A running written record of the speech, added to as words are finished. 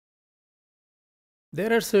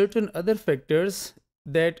There are certain other factors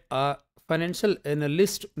that a financial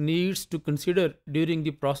analyst needs to consider during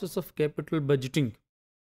the process of capital budgeting.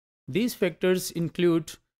 These factors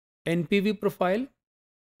include NPV profile,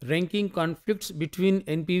 ranking conflicts between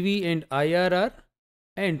NPV and IRR,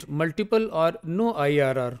 and multiple or no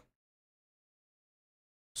IRR.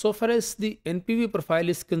 So far as the NPV profile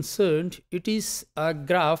is concerned, it is a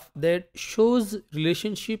graph that shows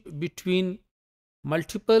relationship between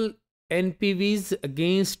multiple NPVs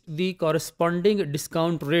against the corresponding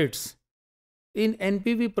discount rates. In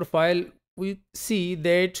NPV profile, we see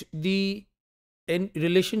that the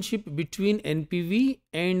relationship between NPV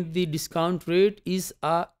and the discount rate is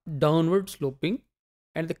a downward sloping,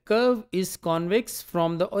 and the curve is convex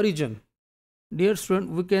from the origin. Dear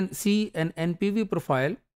student, we can see an NPV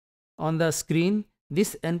profile on the screen.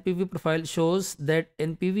 This NPV profile shows that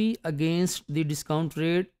NPV against the discount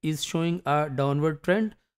rate is showing a downward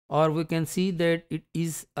trend, or we can see that it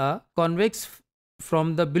is a convex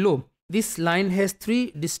from the below. This line has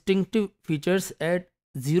three distinctive features. At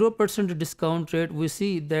 0% discount rate, we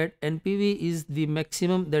see that NPV is the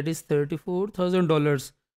maximum, that is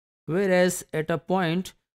 $34,000, whereas at a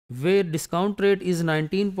point where discount rate is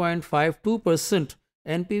 19.52%,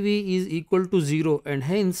 NPV is equal to 0, and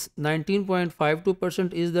hence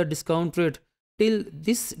 19.52% is the discount rate. Till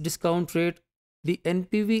this discount rate, the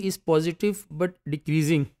NPV is positive but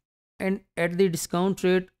decreasing, and at the discount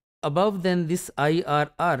rate above than this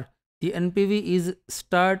IRR, the NPV is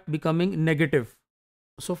start becoming negative.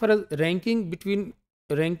 So far as ranking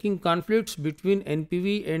conflicts between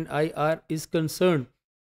NPV and IR is concerned,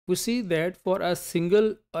 we see that for a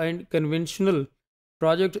single and conventional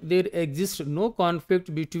project there exists no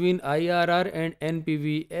conflict between IRR and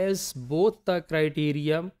NPV, as both the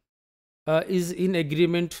criteria is in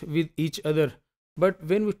agreement with each other. But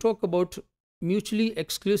when we talk about mutually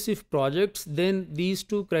exclusive projects, then these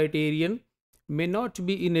two criterion may not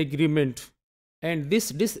be in agreement, and this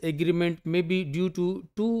disagreement may be due to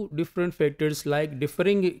two different factors like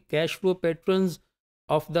differing cash flow patterns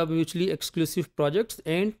of the mutually exclusive projects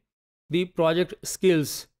and the project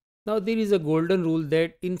skills. Now there is a golden rule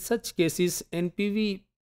that in such cases NPV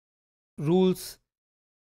rules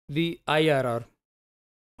the IRR.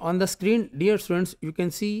 On the screen, dear students, you can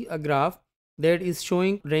see a graph that is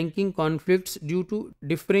showing ranking conflicts due to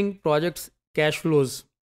differing projects cash flows.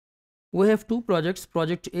 We have two projects,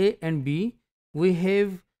 project A and B. We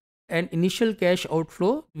have an initial cash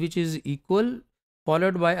outflow which is equal,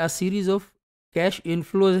 followed by a series of cash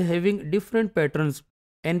inflows having different patterns.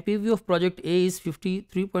 NPV of project A is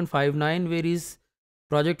 53.59, whereas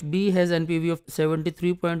project B has NPV of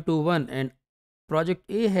 73.21, and project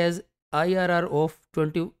A has IRR of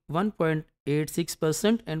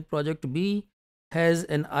 21.86%, and project B has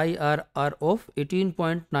an IRR of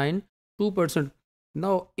 18.92%.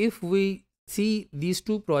 Now, if we see these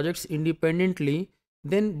two projects independently,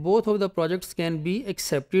 then both of the projects can be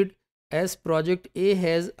accepted, as project A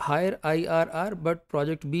has higher IRR but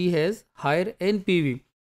project B has higher NPV.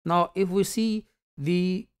 Now, if we see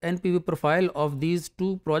the NPV profile of these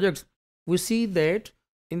two projects, we see that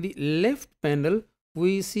in the left panel,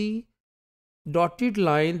 we see dotted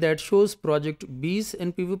line that shows project B's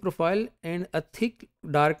NPV profile and a thick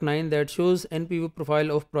dark line that shows NPV profile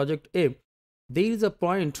of project A. There is a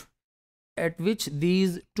point at which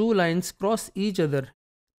these two lines cross each other.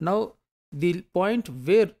 Now, the point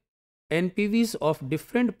where NPVs of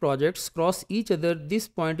different projects cross each other, this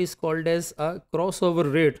point is called as a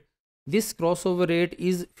crossover rate. This crossover rate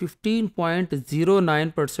is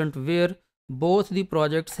 15.09%, where both the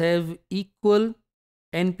projects have equal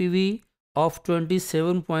NPV of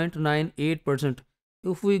 27.98%.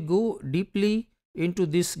 If we go deeply into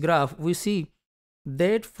this graph, we see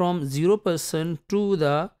that from 0% to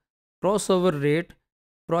the crossover rate,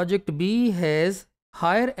 project B has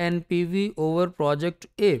higher NPV over project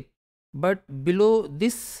A, but below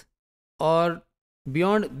this or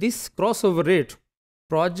beyond this crossover rate,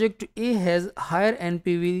 project A has higher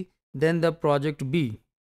NPV than the project B.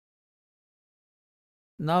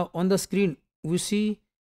 Now on the screen we see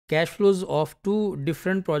cash flows of two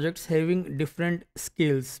different projects having different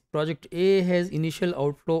scales. Project A has initial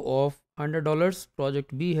outflow of $100,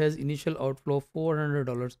 project B has initial outflow of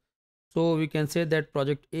 $400. So we can say that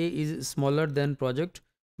project A is smaller than project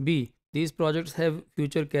B. These projects have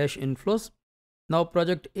future cash inflows. Now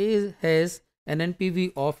project A has an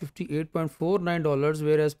NPV of $58.49,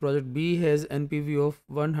 whereas project B has NPV of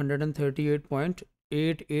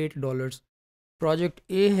 $138.88. Project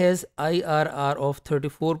A has IRR of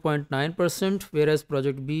 34.9%, whereas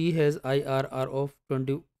project B has IRR of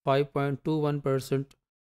 25.21%.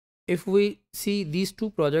 If we see these two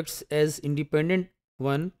projects as independent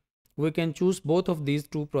one, we can choose both of these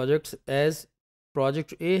two projects, as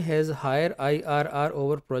project A has higher IRR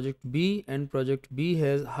over project B and project B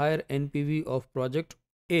has higher NPV of project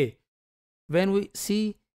A. When we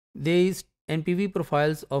see these NPV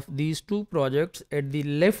profiles of these two projects at the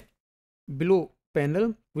left below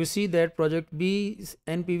panel, we see that project B's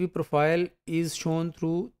NPV profile is shown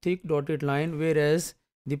through thick dotted line, whereas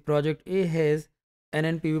the project A has an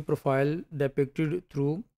NPV profile depicted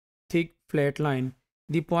through thick flat line.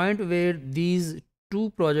 The point where these two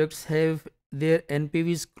projects have their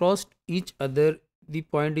NPVs crossed each other, the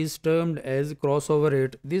point is termed as crossover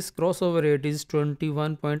rate. This crossover rate is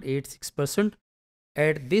 21.86%.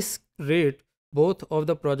 At this rate, both of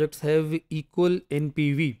the projects have equal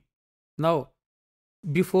NPV. Now,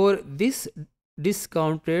 before this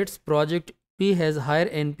discount rates, project P has higher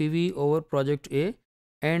NPV over project A,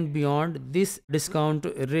 and beyond this discount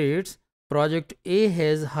rates, project A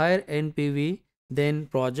has higher NPV than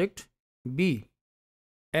project B.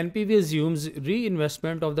 NPV assumes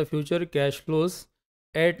reinvestment of the future cash flows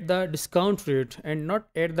at the discount rate and not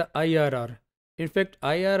at the IRR. In fact,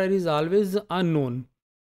 IRR is always unknown.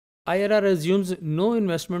 IRR assumes no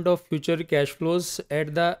investment of future cash flows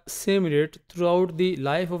at the same rate throughout the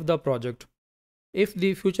life of the project. If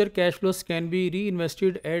the future cash flows can be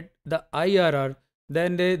reinvested at the IRR,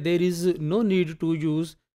 then there is no need to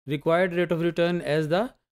use required rate of return as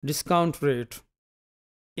the discount rate.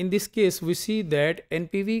 In this case, we see that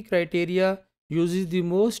NPV criteria uses the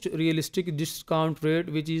most realistic discount rate,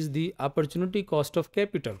 which is the opportunity cost of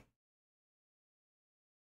capital.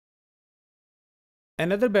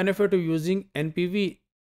 Another benefit of using NPV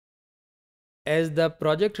as the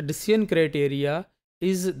project decision criteria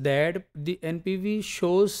is that the NPV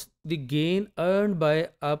shows the gain earned by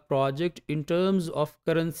a project in terms of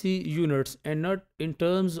currency units and not in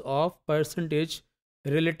terms of percentage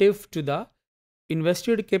relative to the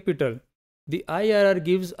invested capital. The IRR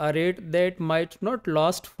gives a rate that might not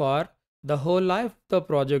last for the whole life of the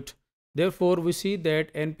project. Therefore, we see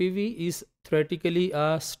that NPV is theoretically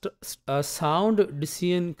a sound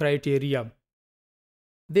decision criteria.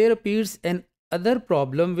 There appears an other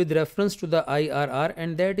problem with reference to the IRR,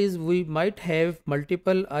 and that is we might have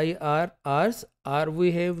multiple IRRs or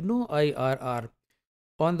we have no IRR.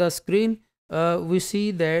 On the screen, we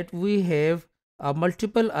see that we have a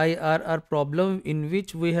multiple IRR problem in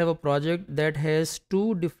which we have a project that has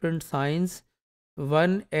two different signs.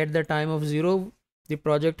 One, at the time of 0, the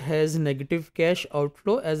project has negative cash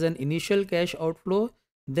outflow as an initial cash outflow.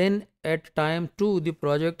 Then at time 2, the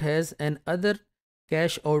project has an other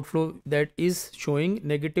cash outflow that is showing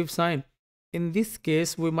negative sign. In this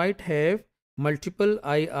case, we might have multiple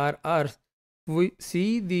IRRs. We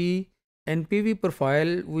see the NPV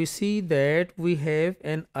profile, we see that we have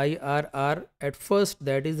an IRR at first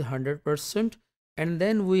that is 100%, and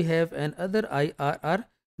then we have another IRR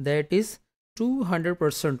that is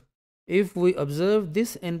 200%. If we observe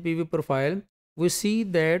this NPV profile, we see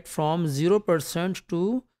that from 0%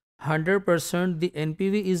 to 100% the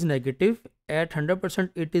NPV is negative. At 100%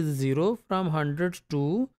 it is 0. From 100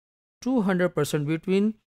 to 200%,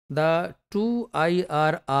 between the two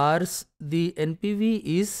IRRs the NPV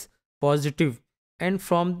is positive, and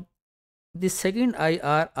from the second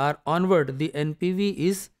IRR onward the NPV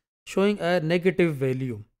is showing a negative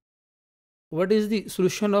value. What is the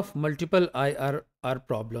solution of multiple IRR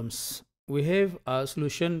problems? We have a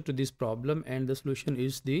solution to this problem, and the solution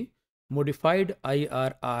is the modified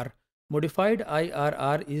IRR. Modified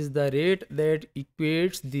IRR is the rate that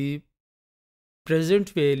equates the present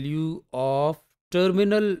value of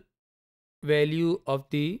terminal value of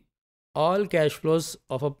the all cash flows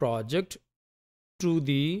of a project to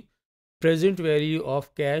the present value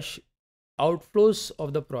of cash outflows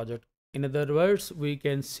of the project. In other words, we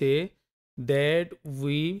can say that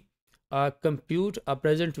we compute a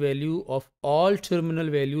present value of all terminal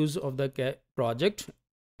values of the project,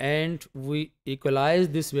 and we equalize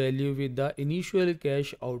this value with the initial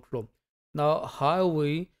cash outflow. Now, how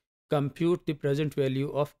we compute the present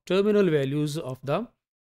value of terminal values of the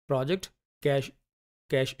project cash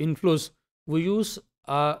inflows? We use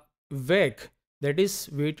a WACC, that is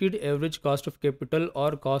weighted average cost of capital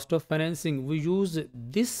or cost of financing. We use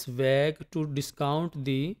this WACC to discount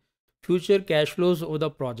the future cash flows of the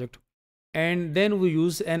project, and then we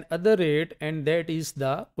use another rate, and that is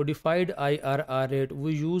the modified IRR rate.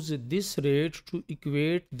 We use this rate to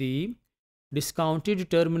equate the discounted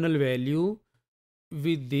terminal value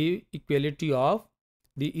with the equality of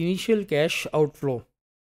the initial cash outflow.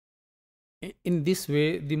 In this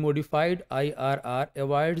way, the modified IRR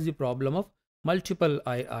avoids the problem of multiple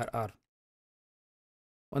IRR.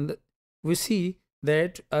 We see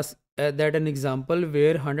that as that an example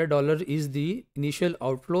where $100 is the initial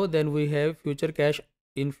outflow, then we have future cash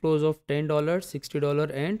inflows of $10,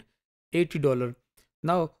 $60, and $80.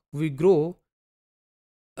 Now we grow,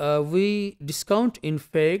 we discount in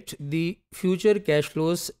fact the future cash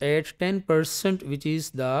flows at 10%, which is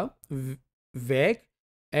the WACC,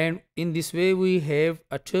 and in this way we have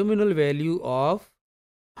a terminal value of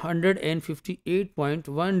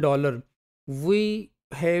 $158.1. We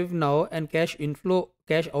have now an cash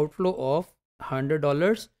outflow of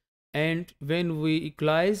 $100, and when we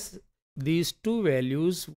equalize these two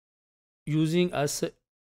values using a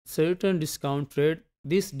certain discount rate,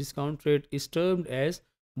 this discount rate is termed as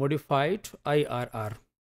modified IRR.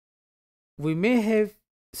 We may have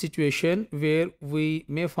situation where we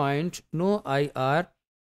may find no IR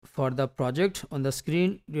for the project. On the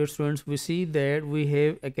screen, dear students, we see that we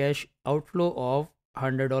have a cash outflow of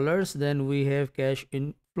 $100, then we have cash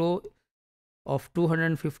inflow of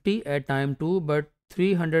 250 at time 2, but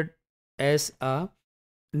 300 as a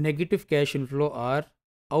negative cash inflow or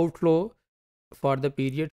outflow for the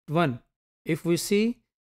period 1. If we see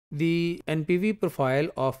the NPV profile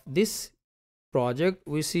of this project,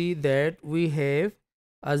 we see that we have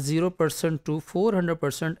a 0% to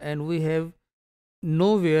 400%, and we have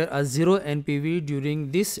nowhere a 0 NPV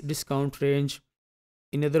during this discount range.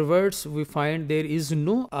 In other words, we find there is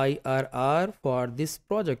no IRR for this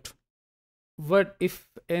project. But if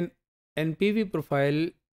an NPV profile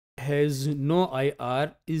has no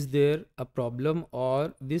IR, is there a problem,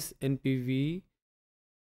 or this NPV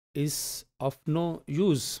is of no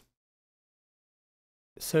use?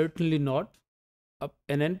 Certainly not.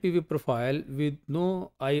 An NPV profile with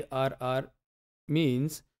no IRR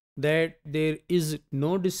means that there is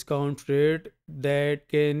no discount rate that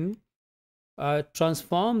can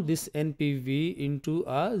transform this NPV into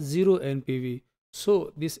a 0 NPV.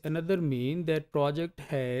 So this another mean that project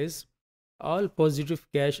has all positive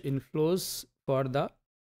cash inflows for the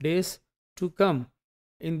days to come.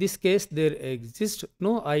 In this case, there exists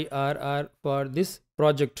no IRR for this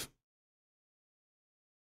project.